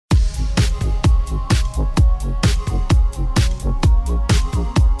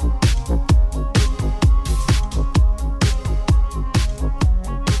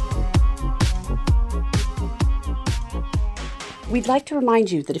We'd like to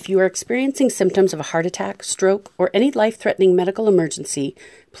remind you that if you are experiencing symptoms of a heart attack, stroke, or any life-threatening medical emergency,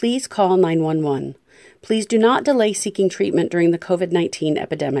 please call 911. Please do not delay seeking treatment during the COVID-19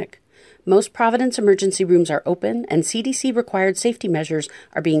 epidemic. Most Providence emergency rooms are open, and CDC-required safety measures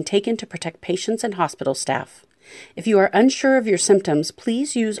are being taken to protect patients and hospital staff. If you are unsure of your symptoms,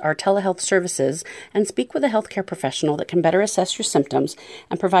 please use our telehealth services and speak with a healthcare professional that can better assess your symptoms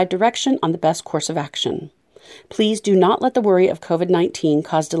and provide direction on the best course of action. Please do not let the worry of COVID-19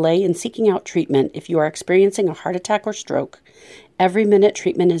 cause delay in seeking out treatment if you are experiencing a heart attack or stroke. Every minute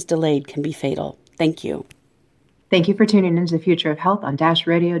treatment is delayed can be fatal. Thank you. Thank you for tuning into the Future of Health on Dash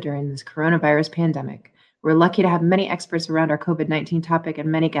Radio during this coronavirus pandemic. We're lucky to have many experts around our COVID-19 topic and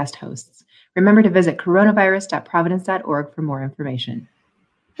many guest hosts. Remember to visit coronavirus.providence.org for more information.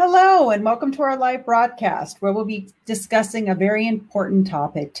 Hello, and welcome to our live broadcast, where we'll be discussing a very important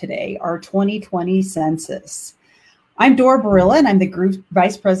topic today, our 2020 census. I'm Dora Barilla, and I'm the Group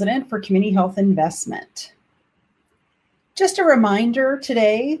Vice President for Community Health Investment. Just a reminder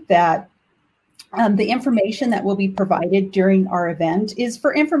today that the information that will be provided during our event is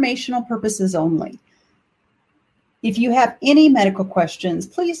for informational purposes only. If you have any medical questions,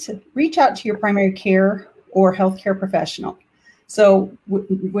 please reach out to your primary care or healthcare professional. So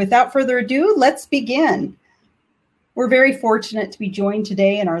without further ado, let's begin. We're very fortunate to be joined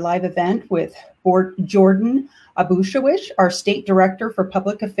today in our live event with Jordan Abushawich, our State Director for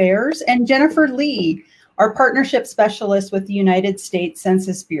Public Affairs, and Jennifer Lee, our Partnership Specialist with the United States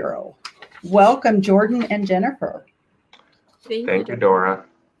Census Bureau. Welcome, Jordan and Jennifer. Thank you, Dora.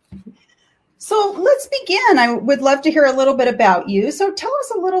 So let's begin. I would love to hear a little bit about you. So tell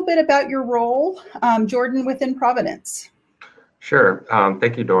us a little bit about your role, Jordan, within Providence. Sure.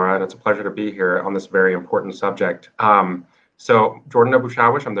 Thank you, Dora. It's a pleasure to be here on this very important subject. So Jordan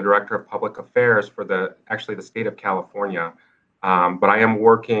Abushawich, I'm the Director of Public Affairs for the state of California. But I am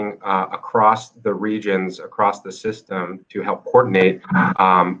working across the regions, across the system to help coordinate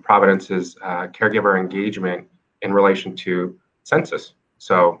Providence's caregiver engagement in relation to census.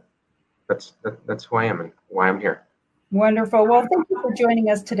 So that's who I am and why I'm here. Wonderful. Well, thank you for joining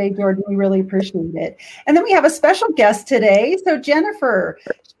us today, Jordan. We really appreciate it. And then we have a special guest today. So Jennifer,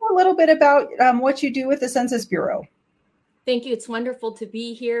 share a little bit about what you do with the Census Bureau. Thank you. It's wonderful to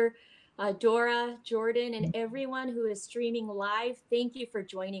be here. Dora, Jordan, and everyone who is streaming live, thank you for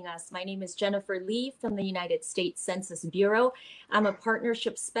joining us. My name is Jennifer Lee from the United States Census Bureau. I'm a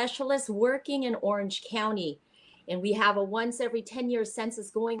partnership specialist working in Orange County, and we have a once every 10-year census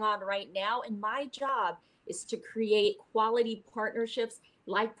going on right now. And my job is to create quality partnerships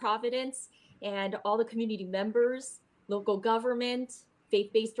like Providence and all the community members, local government,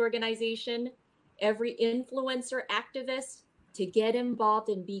 faith-based organization, every influencer, activist, to get involved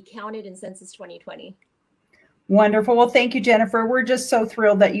and be counted in Census 2020. Wonderful. Well, thank you, Jennifer. We're just so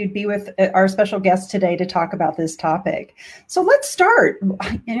thrilled that you'd be with our special guest today to talk about this topic. So let's start.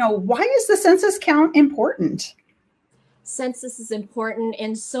 Why is the census count important? Census is important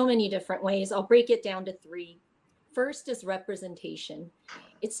in so many different ways. I'll break it down to three. First is representation.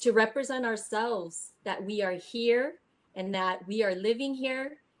 It's to represent ourselves, that we are here and that we are living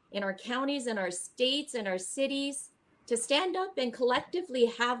here in our counties and our states and our cities, to stand up and collectively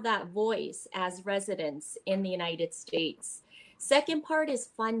have that voice as residents in the United States. Second part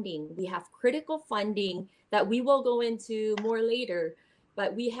is funding. We have critical funding that we will go into more later,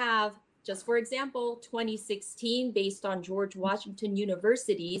 but we have, just for example, 2016, based on George Washington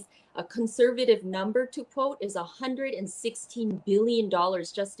University's, a conservative number to quote is $116 billion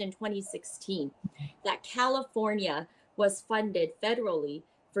just in 2016, that California was funded federally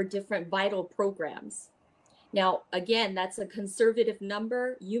for different vital programs. Now, again, that's a conservative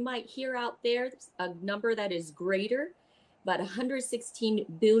number. You might hear out there a number that is greater, but $116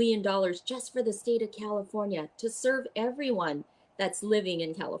 billion just for the state of California to serve everyone that's living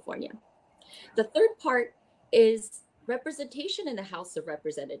in California. The third part is representation in the House of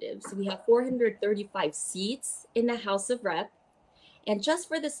Representatives. We have 435 seats in the House of Rep, and just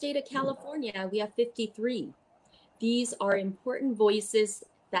for the state of California, we have 53. These are important voices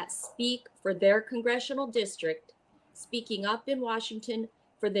that speak for their congressional district, speaking up in Washington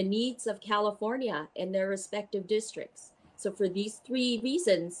for the needs of California and their respective districts. So for these three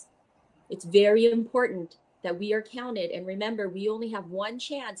reasons, it's very important that we are counted. And remember, we only have one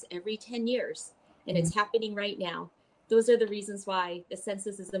chance every 10 years, and it's happening right now. Those are the reasons why the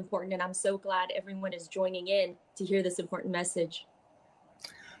census is important, and I'm so glad everyone is joining in to hear this important message.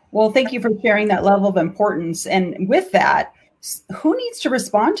 Well, thank you for sharing that level of importance. And with that, who needs to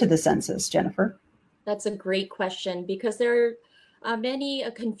respond to the census, Jennifer? That's a great question, because there are many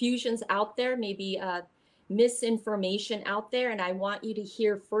confusions out there. Maybe misinformation out there, and I want you to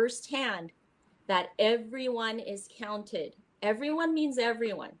hear firsthand that everyone is counted. Everyone means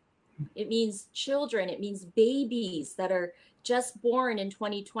everyone. It means children. It means babies that are just born in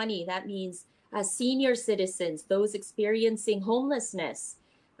 2020. That means senior citizens, those experiencing homelessness,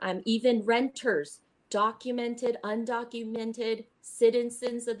 even renters, documented, undocumented,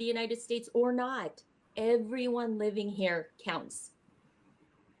 citizens of the United States or not. Everyone living here counts.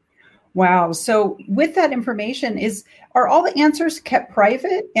 Wow. So with that information, are all the answers kept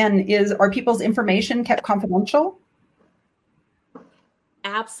private, and are people's information kept confidential?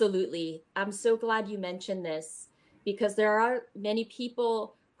 Absolutely. I'm so glad you mentioned this, because there are many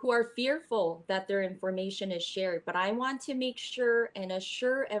people who are fearful that their information is shared. But I want to make sure and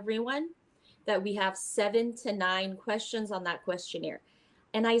assure everyone that we have 7 to 9 questions on that questionnaire.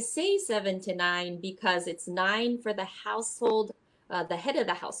 And I say 7 to 9 because it's 9 for the household, the head of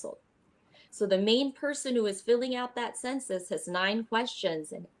the household. So the main person who is filling out that census has 9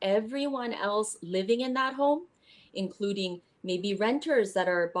 questions, and everyone else living in that home, including maybe renters that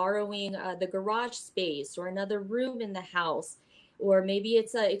are borrowing the garage space or another room in the house, or maybe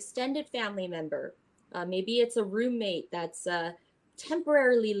it's an extended family member. Maybe it's a roommate that's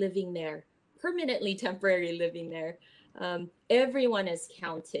temporarily living there, permanently temporarily living there. Everyone is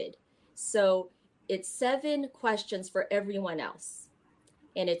counted. So it's 7 questions for everyone else.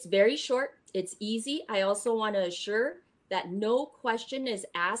 And it's very short. It's easy. I also want to assure that no question is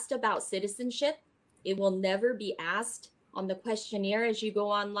asked about citizenship. It will never be asked on the questionnaire as you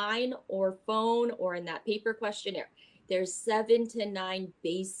go online or phone or in that paper questionnaire. There's 7 to 9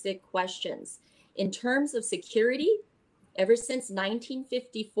 basic questions. In terms of security, ever since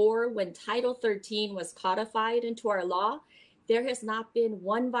 1954, when Title 13 was codified into our law, there has not been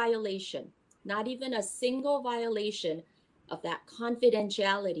one violation, not even a single violation of that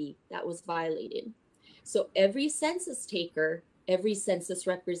confidentiality that was violated. So every census taker, every census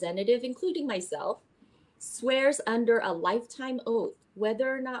representative, including myself, swears under a lifetime oath,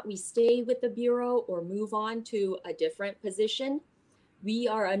 whether or not we stay with the Bureau or move on to a different position. We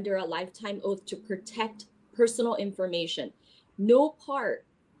are under a lifetime oath to protect personal information. No part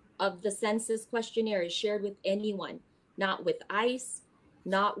of the census questionnaire is shared with anyone, not with ICE,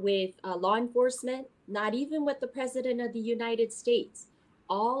 not with law enforcement, not even with the President of the United States.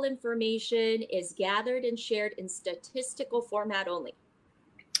 All information is gathered and shared in statistical format only.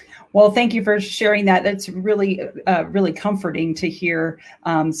 Well, thank you for sharing that. That's really, really comforting to hear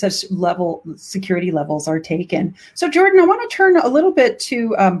such security levels are taken. So, Jordan, I want to turn a little bit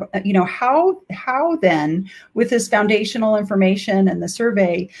to, how then, with this foundational information and the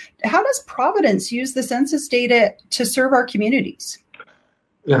survey, how does Providence use the census data to serve our communities?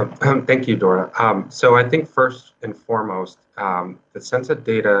 Yeah, thank you, Dora. So I think first and foremost, the census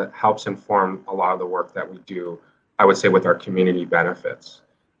data helps inform a lot of the work that we do, I would say, with our community benefits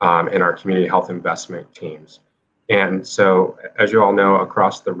and our community health investment teams. And so, as you all know,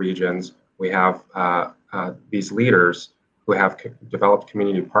 across the regions, we have these leaders who have developed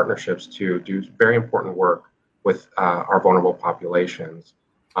community partnerships to do very important work with our vulnerable populations.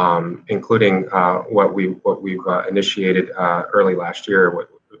 Including what we've initiated early last year with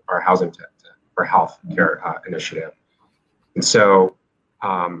our Housing for Health Care initiative. And so,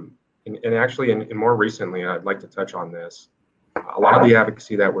 and actually, and more recently, I'd like to touch on this, a lot of the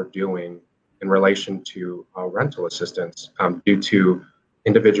advocacy that we're doing in relation to rental assistance due to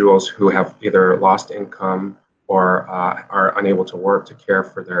individuals who have either lost income or are unable to work to care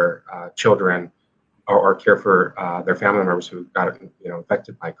for their children or care for their family members who got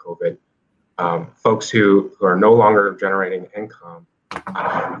affected by COVID, folks who are no longer generating income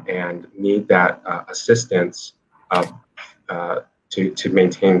and need that assistance to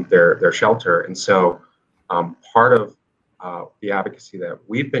maintain their shelter. And so part of the advocacy that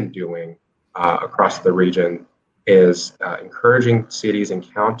we've been doing across the region is encouraging cities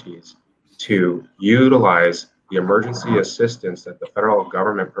and counties to utilize the emergency assistance that the federal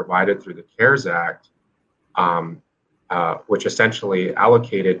government provided through the CARES Act, which essentially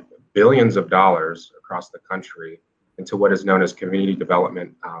allocated billions of dollars across the country into what is known as community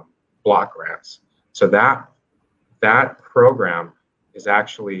development block grants. So that program is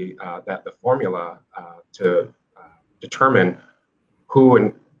actually that the formula to determine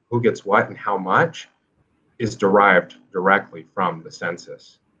who gets what and how much is derived directly from the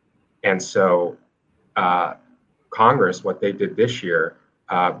census. And so Congress, what they did this year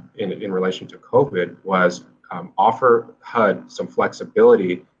in relation to COVID was offer HUD some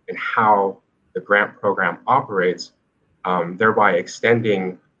flexibility in how the grant program operates, thereby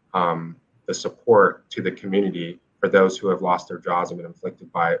extending the support to the community for those who have lost their jobs and been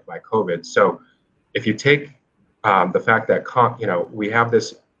afflicted by COVID. So if you take the fact that we have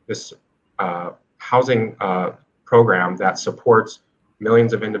this housing program that supports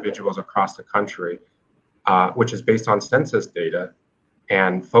millions of individuals across the country, which is based on census data,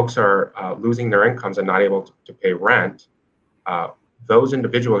 and folks are losing their incomes and not able to pay rent, those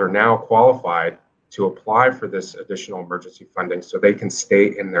individuals are now qualified to apply for this additional emergency funding so they can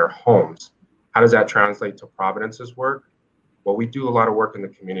stay in their homes. How does that translate to Providence's work? Well, we do a lot of work in the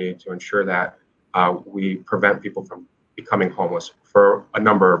community to ensure that we prevent people from becoming homeless for a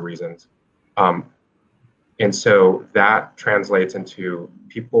number of reasons. And so that translates into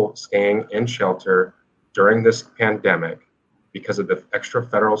people staying in shelter during this pandemic because of the extra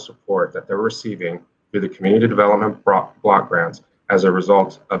federal support that they're receiving through the community development block grants as a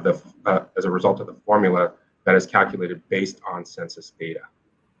result of the formula that is calculated based on census data.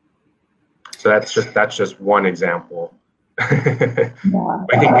 So that's just one example.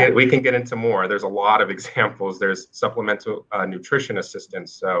 We can get into more. There's a lot of examples. There's supplemental nutrition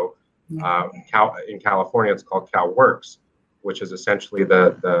assistance. So in California, it's called CalWorks, which is essentially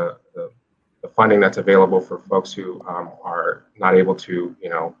the funding that's available for folks who are not able to,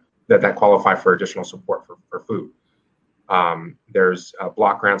 that qualify for additional support for food. There's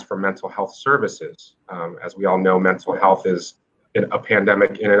block grants for mental health services. As we all know, mental health is a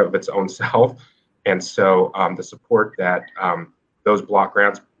pandemic in and of its own self. And so the support that those block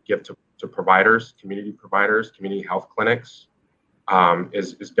grants give to providers, community health clinics,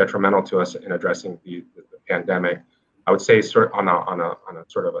 is detrimental to us in addressing the pandemic. I would say sort of on a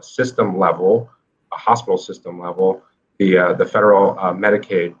sort of a system level, a hospital system level, the federal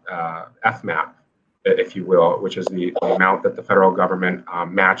Medicaid FMAP, if you will, which is the amount that the federal government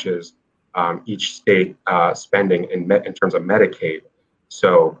matches each state spending in terms of Medicaid.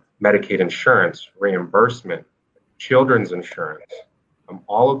 So Medicaid insurance, reimbursement, children's insurance,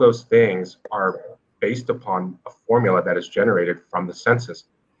 all of those things are based upon a formula that is generated from the census.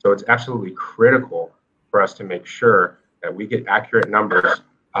 So it's absolutely critical for us to make sure that we get accurate numbers,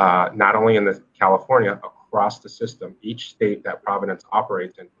 not only in California, across the system, each state that Providence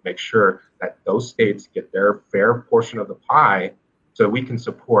operates in, to make sure that those states get their fair portion of the pie so that we can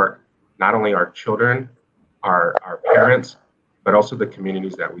support not only our children, our parents, but also the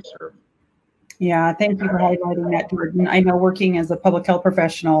communities that we serve. Yeah, thank you for highlighting that, Jordan. I know working as a public health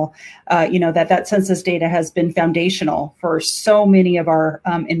professional, that census data has been foundational for so many of our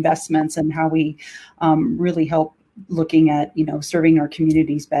investments and how we really help looking at, serving our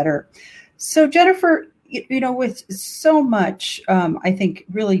communities better. So Jennifer, with so much, I think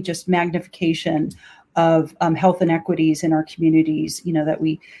really just magnification of health inequities in our communities, that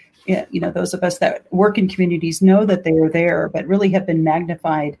we, those of us that work in communities know that they are there, but really have been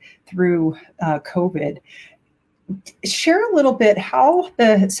magnified through COVID. Share a little bit how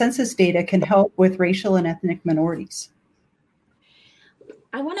the census data can help with racial and ethnic minorities.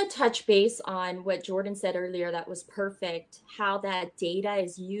 I want to touch base on what Jordan said earlier. That was perfect. How that data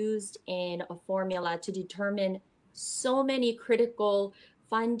is used in a formula to determine so many critical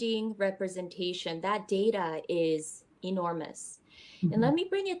funding representation. That data is enormous. And let me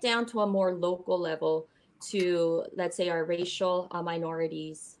bring it down to a more local level to, let's say, our racial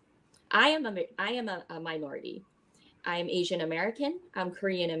minorities. I am a minority. I'm Asian American, I'm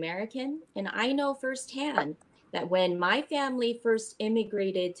Korean American, and I know firsthand that when my family first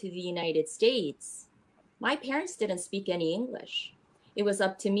immigrated to the United States, my parents didn't speak any English. It was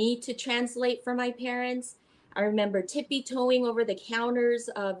up to me to translate for my parents. I remember tippy-toeing over the counters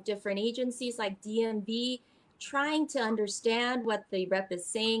of different agencies like DMV, trying to understand what the rep is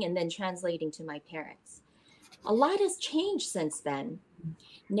saying and then translating to my parents. A lot has changed since then.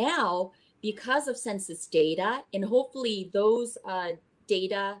 Now, because of census data, and hopefully those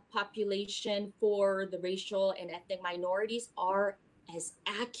data population for the racial and ethnic minorities are as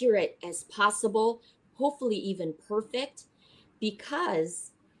accurate as possible, hopefully even perfect,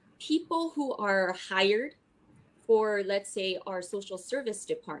 because people who are hired for, let's say, our social service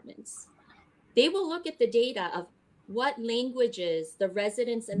departments, they will look at the data of what languages the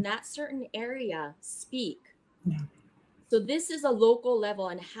residents in that certain area speak. Yeah. So this is a local level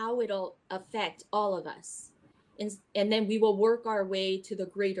and how it'll affect all of us. And then we will work our way to the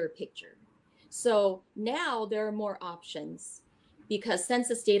greater picture. So now there are more options because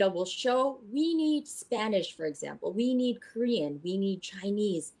census data will show we need Spanish, for example, we need Korean, we need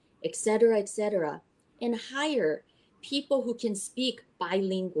Chinese, et cetera, and hire people who can speak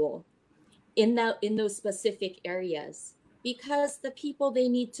bilingual in those specific areas because the people they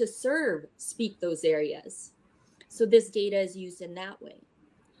need to serve speak those areas. So this data is used in that way.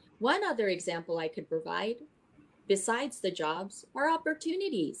 One other example I could provide, besides the jobs, are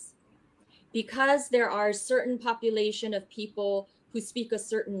opportunities. because there are certain population of people who speak a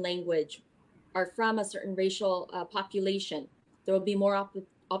certain language, are from a certain racial population, there will be more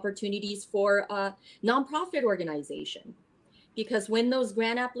opportunities for a nonprofit organization. Because when those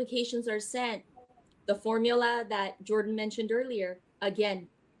grant applications are sent, the formula that Jordan mentioned earlier, again,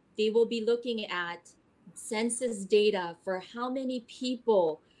 they will be looking at census data for how many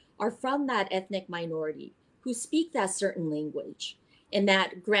people are from that ethnic minority who speak that certain language. And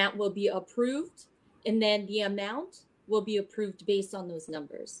that grant will be approved, and then the amount will be approved based on those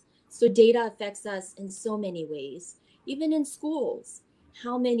numbers. So data affects us in so many ways. Even in schools,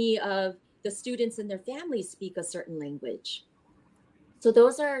 how many of the students and their families speak a certain language? So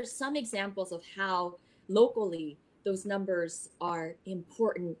those are some examples of how locally those numbers are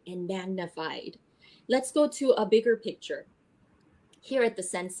important and magnified. Let's go to a bigger picture. Here at the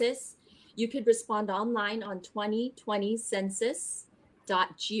census, you could respond online on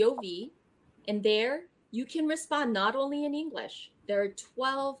 2020census.gov, and there you can respond not only in English. There are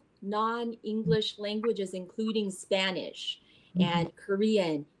 12 non-English languages, including Spanish and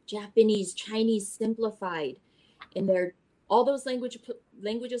Korean, Japanese, Chinese simplified, and there all those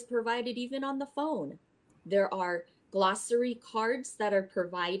languages provided even on the phone. There are glossary cards that are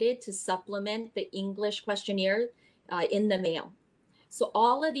provided to supplement the English questionnaire in the mail. So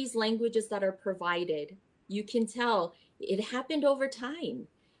all of these languages that are provided, you can tell it happened over time.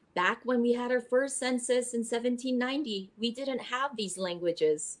 Back when we had our first census in 1790, we didn't have these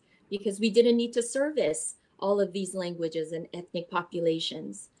languages because we didn't need to service all of these languages and ethnic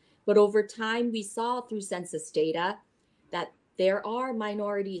populations. But over time, we saw through census data that there are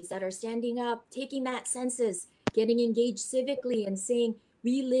minorities that are standing up, taking that census, getting engaged civically and saying,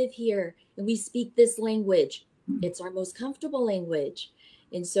 we live here and we speak this language. It's our most comfortable language.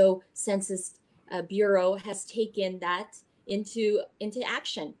 And so Census Bureau has taken that into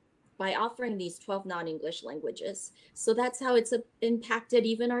action by offering these 12 non-English languages. So that's how it's impacted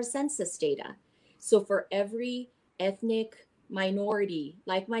even our census data. So for every ethnic minority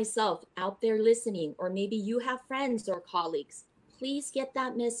like myself out there listening, or maybe you have friends or colleagues, please get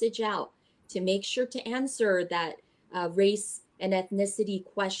that message out to make sure to answer that race and ethnicity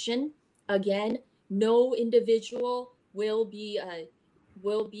question. Again, no individual will be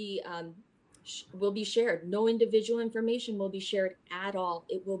shared. No individual information will be shared at all.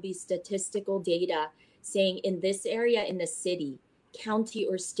 It will be statistical data saying in this area, in the city, county,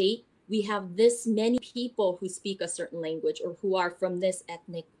 or state, we have this many people who speak a certain language or who are from this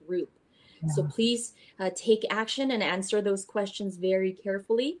ethnic group. Yeah. So please take action and answer those questions very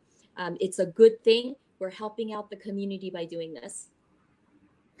carefully. It's a good thing. We're helping out the community by doing this.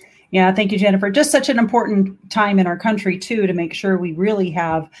 Yeah, thank you, Jennifer. Just such an important time in our country, too, to make sure we really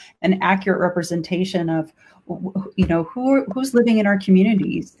have an accurate representation of, you know, who's living in our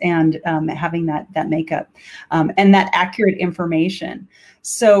communities and having that makeup and that accurate information.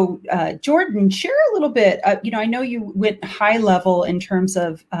 So, Jordan, share a little bit. You know, I know you went high level in terms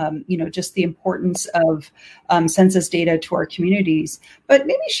of, you know, just the importance of census data to our communities, but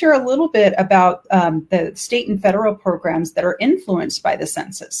maybe share a little bit about the state and federal programs that are influenced by the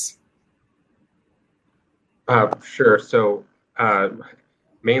census. Sure. So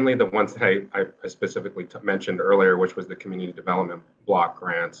mainly the ones that I specifically mentioned earlier, which was the community development block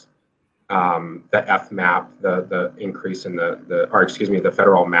grants, the FMAP, the increase in the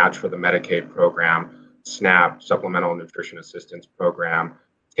federal match for the Medicaid program, SNAP, Supplemental Nutrition Assistance Program,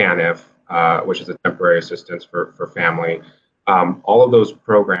 TANF, which is a temporary assistance for family. All of those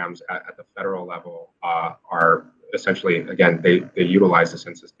programs at the federal level are essentially, again, they utilize the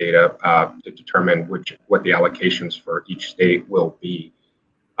census data to determine what the allocations for each state will be.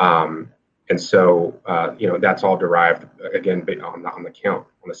 And so, you know, that's all derived, again, on the count,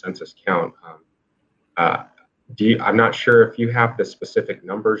 on the census count. I'm not sure if you have the specific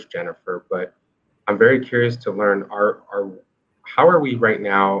numbers, Jennifer, but I'm very curious to learn, how are we right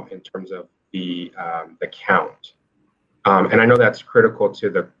now in terms of the count? And I know that's critical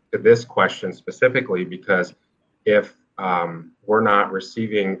to this question specifically, because if we're not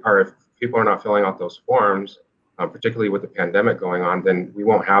receiving, or if people are not filling out those forms, particularly with the pandemic going on, then we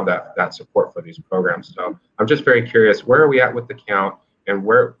won't have that support for these programs. So I'm just very curious, where are we at with the count, and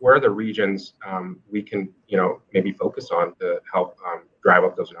where are the regions we can, you know, maybe focus on to help drive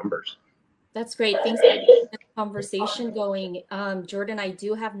up those numbers? That's great. Thanks for keeping the conversation going. Jordan, I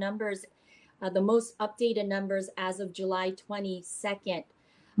do have numbers, the most updated numbers as of July 22nd.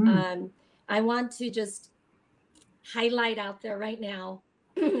 I want to just highlight out there right now,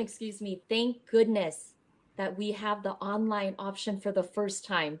 excuse me, thank goodness that we have the online option for the first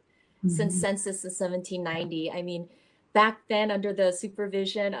time since census in 1790. I mean, Back then, under the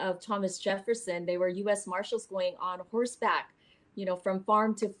supervision of Thomas Jefferson, they were U.S. Marshals going on horseback, from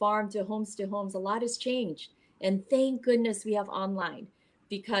farm to homes to homes. A lot has changed. And thank goodness we have online,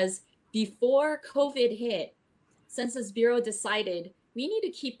 because before COVID hit, Census Bureau decided we need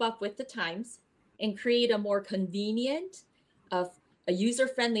to keep up with the times and create a more convenient, a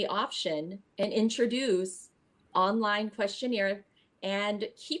user-friendly option and introduce online questionnaire and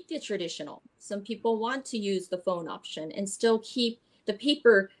keep the traditional. Some people want to use the phone option and still keep the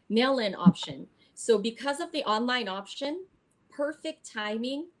paper mail-in option. So because of the online option, perfect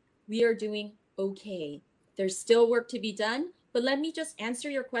timing, we are doing okay. There's still work to be done, but let me just answer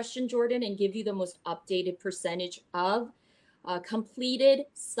your question, Jordan, and give you the most updated percentage of completed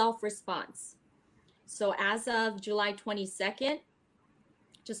self-response. So as of July 22nd,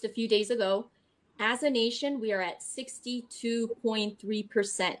 just a few days ago, as a nation, we are at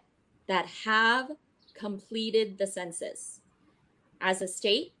 62.3% that have completed the census. As a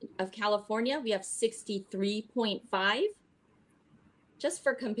state of California, we have 63.5. Just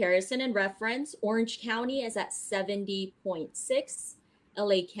for comparison and reference, Orange County is at 70.6.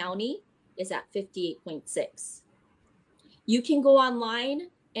 LA County is at 58.6. You can go online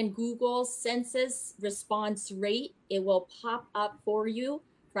and Google census response rate. It will pop up for you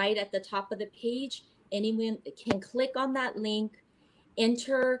right at the top of the page. Anyone can click on that link,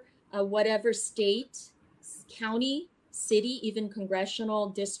 enter whatever state, county, city, even congressional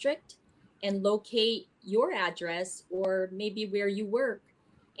district, and locate your address or maybe where you work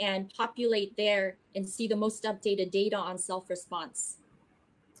and populate there and see the most updated data on self-response.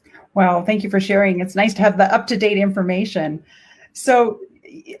 Wow, thank you for sharing. It's nice to have the up-to-date information. So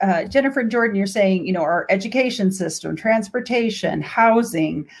Jennifer and Jordan, you're saying, our education system, transportation,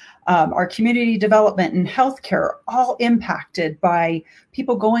 housing, our community development and healthcare, all impacted by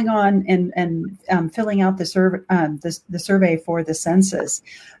people going on and filling out the survey for the census.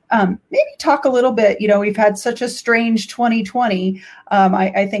 Maybe talk a little bit. We've had such a strange 2020.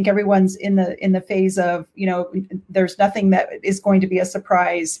 I think everyone's in the phase of, there's nothing that is going to be a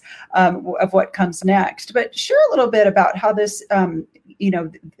surprise of what comes next. But share a little bit about how this,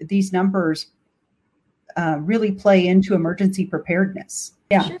 these numbers really play into emergency preparedness.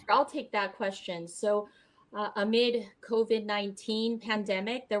 Yeah, sure. I'll take that question. So amid COVID-19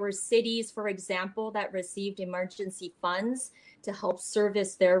 pandemic, there were cities, for example, that received emergency funds to help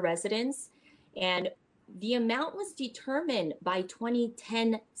service their residents. And the amount was determined by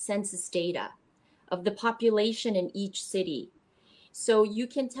 2010 census data of the population in each city. So you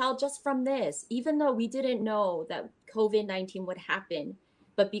can tell just from this, even though we didn't know that COVID-19 would happen,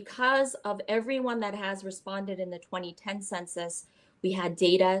 but because of everyone that has responded in the 2010 census, we had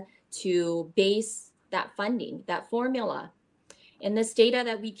data to base that funding, that formula. And this data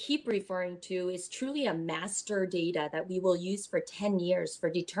that we keep referring to is truly a master data that we will use for 10 years for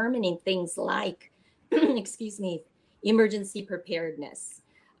determining things like, emergency preparedness,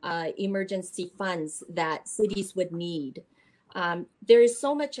 emergency funds that cities would need. There is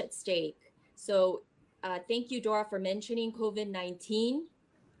so much at stake. So thank you, Dora, for mentioning COVID-19.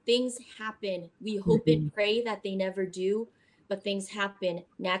 Things happen. We hope and pray that they never do, but things happen.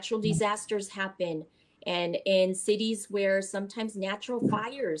 Natural disasters happen. And in cities where sometimes natural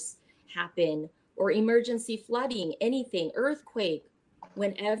fires happen or emergency flooding, anything, earthquake,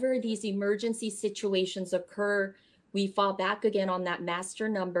 whenever these emergency situations occur, we fall back again on that master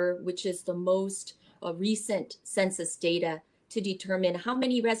number, which is the most recent census data to determine how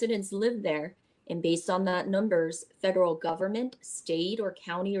many residents live there. And based on that numbers, federal government, state or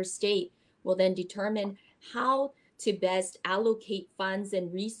county or state will then determine how to best allocate funds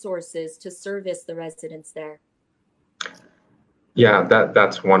and resources to service the residents there. Yeah,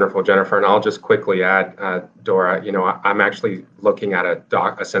 that's wonderful, Jennifer. And I'll just quickly add, Dora, I'm actually looking at a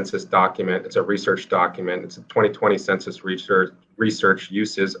census document. It's a research document. It's a 2020 census research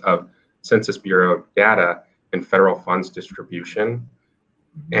uses of Census Bureau data in federal funds distribution.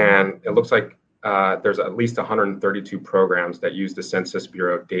 And it looks like there's at least 132 programs that use the Census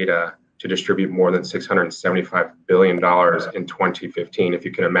Bureau data to distribute more than $675 billion in 2015, if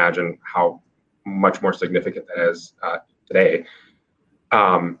you can imagine how much more significant that is today.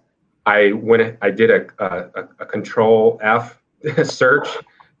 I did a control F search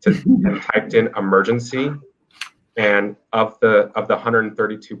and typed in emergency, and of the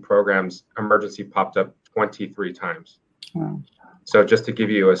 132 programs, emergency popped up 23 times. Wow. So just to give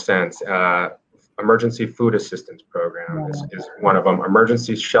you a sense, emergency food assistance program is one of them.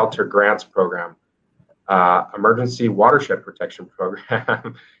 Emergency shelter grants program, emergency watershed protection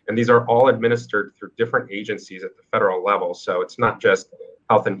program. And these are all administered through different agencies at the federal level. So it's not just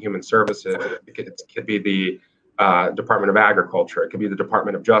Health and Human Services. It could be the Department of Agriculture. It could be the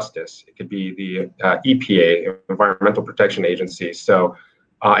Department of Justice. It could be the EPA, Environmental Protection Agency. So,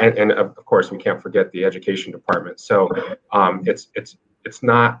 and of course, we can't forget the Education Department. So, it's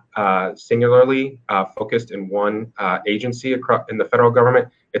not singularly focused in one agency in the federal government.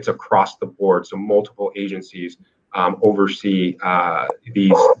 It's across the board. So, multiple agencies oversee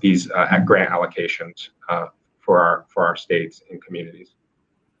these grant allocations for our states and communities.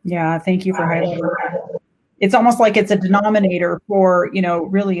 Yeah, thank you for highlighting that. It's almost like it's a denominator for,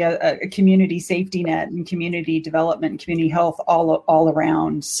 really a community safety net and community development, and community health all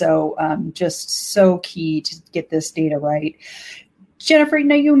around. So just so key to get this data right. Jennifer,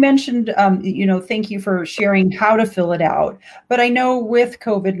 now you mentioned, thank you for sharing how to fill it out. But I know with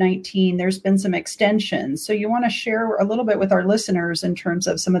COVID-19, there's been some extensions. So you want to share a little bit with our listeners in terms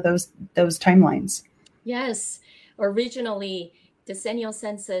of some of those timelines? Yes. Originally, decennial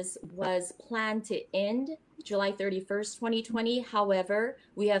census was planned to end July 31st, 2020. However,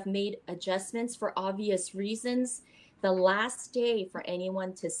 we have made adjustments for obvious reasons. The last day for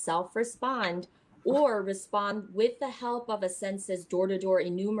anyone to self-respond or respond with the help of a census door-to-door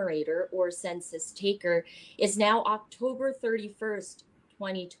enumerator or census taker is now October 31st,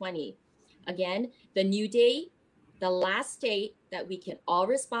 2020. Again, the new date, the last date that we can all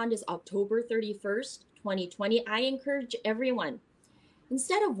respond is October 31st, 2020. I encourage everyone,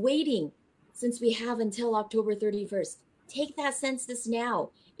 instead of waiting, since we have until October 31st, take that census now.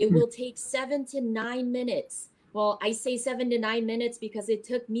 It will take 7 to 9 minutes. Well, I say 7 to 9 minutes because it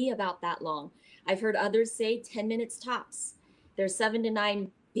took me about that long. I've heard others say 10 minutes tops. There's 7 to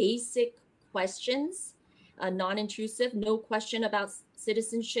 9 basic questions, non-intrusive, no question about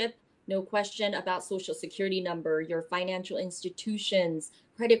citizenship, no question about social security number, your financial institutions,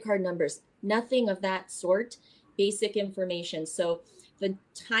 credit card numbers, nothing of that sort, basic information. So the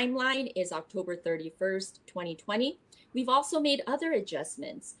timeline is October 31st, 2020. We've also made other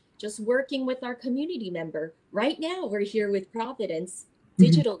adjustments, just working with our community member. Right now, we're here with Providence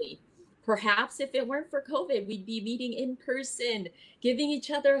digitally. Perhaps if it weren't for COVID, we'd be meeting in person, giving each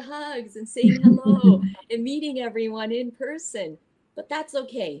other hugs and saying hello and meeting everyone in person. But that's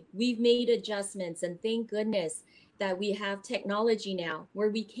okay. We've made adjustments, and thank goodness that we have technology now where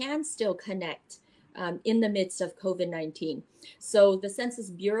we can still connect in the midst of COVID-19. So the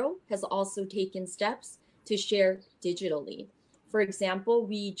Census Bureau has also taken steps to share digitally. For example,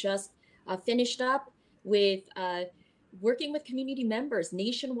 we just finished up with working with community members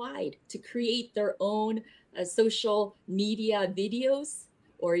nationwide to create their own social media videos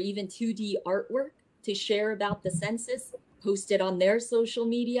or even 2D artwork to share about the census, posted on their social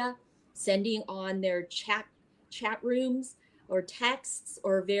media, sending on their chat rooms or texts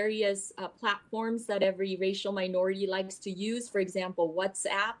or various platforms that every racial minority likes to use. For example,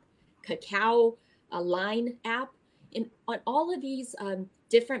 WhatsApp, Kakao, a Line app. On all of these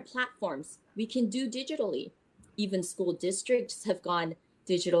different platforms, we can do digitally. Even school districts have gone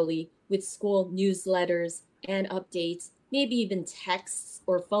digitally with school newsletters and updates, maybe even texts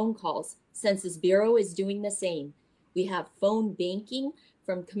or phone calls. Census Bureau is doing the same. We have phone banking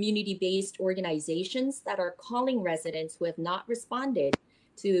from community-based organizations that are calling residents who have not responded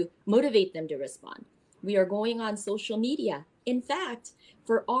to motivate them to respond. We are going on social media. In fact,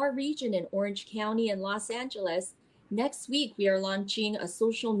 for our region in Orange County and Los Angeles, next week we are launching a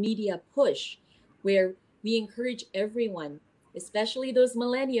social media push where we encourage everyone, especially those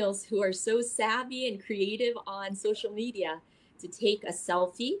millennials who are so savvy and creative on social media, to take a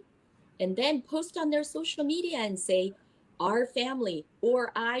selfie and then post on their social media and say, "Our family"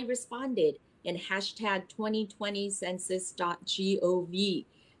 or "I responded," and hashtag 2020census.gov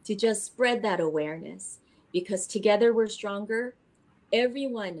to just spread that awareness. Because together we're stronger.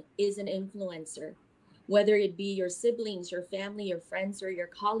 Everyone is an influencer, whether it be your siblings, your family, your friends, or your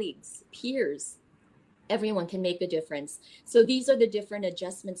colleagues, peers. Everyone can make a difference. So these are the different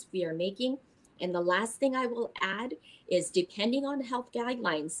adjustments we are making. And the last thing I will add is, depending on health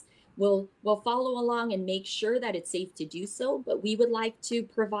guidelines, we'll follow along and make sure that it's safe to do so. But we would like to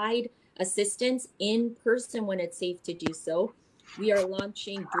provide assistance in person when it's safe to do so. We are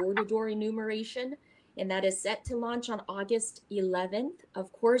launching door-to-door enumeration, and that is set to launch on August 11th.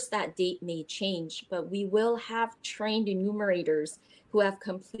 Of course, that date may change, but we will have trained enumerators who have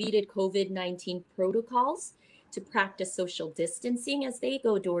completed COVID-19 protocols to practice social distancing as they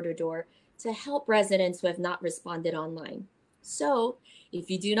go door to door to help residents who have not responded online. So if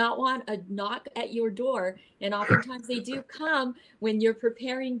you do not want a knock at your door, and oftentimes they do come when you're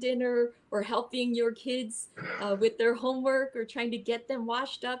preparing dinner or helping your kids with their homework or trying to get them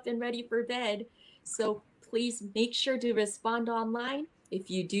washed up and ready for bed. So please make sure to respond online. If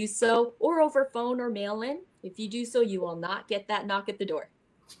you do so, or over phone or mail in, If you do so, you will not get that knock at the door.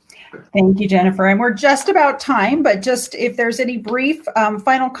 Thank you, Jennifer. And we're just about time, but just if there's any brief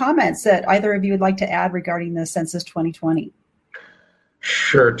final comments that either of you would like to add regarding the Census 2020.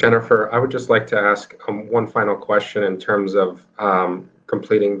 Sure, Jennifer. I would just like to ask one final question in terms of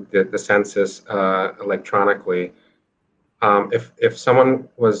completing the census electronically. If someone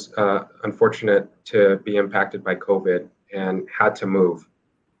was unfortunate to be impacted by COVID and had to move,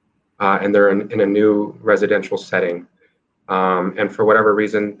 and they're in a new residential setting, and for whatever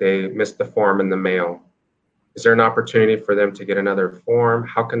reason they missed the form in the mail, is there an opportunity for them to get another form?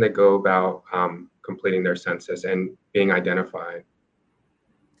 How can they go about completing their census and being identified?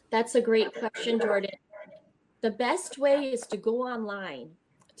 That's a great question, Jordan. The best way is to go online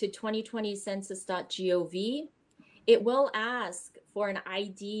to 2020census.gov. It will ask for an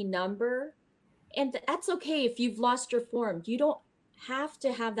ID number, and that's okay if you've lost your form. You don't have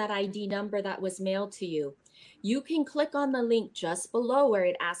to have that ID number that was mailed to you. You can click on the link just below where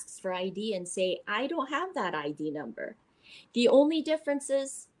it asks for ID and say, I don't have that ID number. The only difference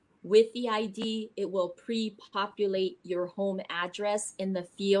is with the ID, it will pre-populate your home address in the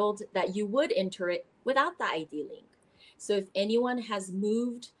field that you would enter it without the ID link. So if anyone has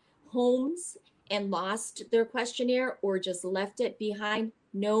moved homes and lost their questionnaire or just left it behind,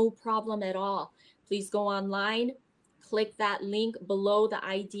 no problem at all. Please go online, click that link below the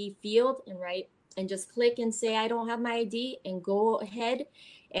ID field and just click and say, I don't have my ID, and go ahead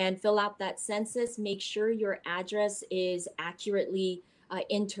and fill out that census. Make sure your address is accurately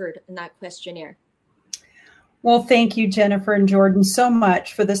entered in that questionnaire. Well, thank you, Jennifer and Jordan, so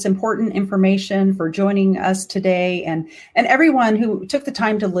much for this important information, for joining us today, and everyone who took the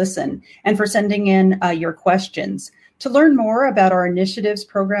time to listen and for sending in your questions. To learn more about our initiatives,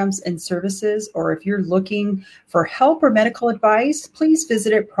 programs, and services, or if you're looking for help or medical advice, please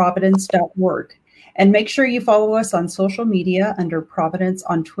visit at providence.org. And make sure you follow us on social media under Providence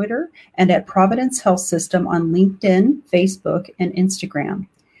on Twitter and at Providence Health System on LinkedIn, Facebook, and Instagram.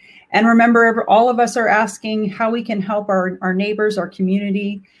 And remember, all of us are asking how we can help our neighbors, our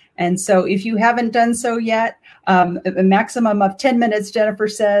community. And so if you haven't done so yet, a maximum of 10 minutes, Jennifer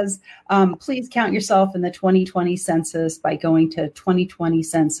says, please count yourself in the 2020 census by going to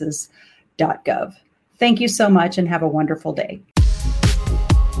 2020census.gov. Thank you so much and have a wonderful day.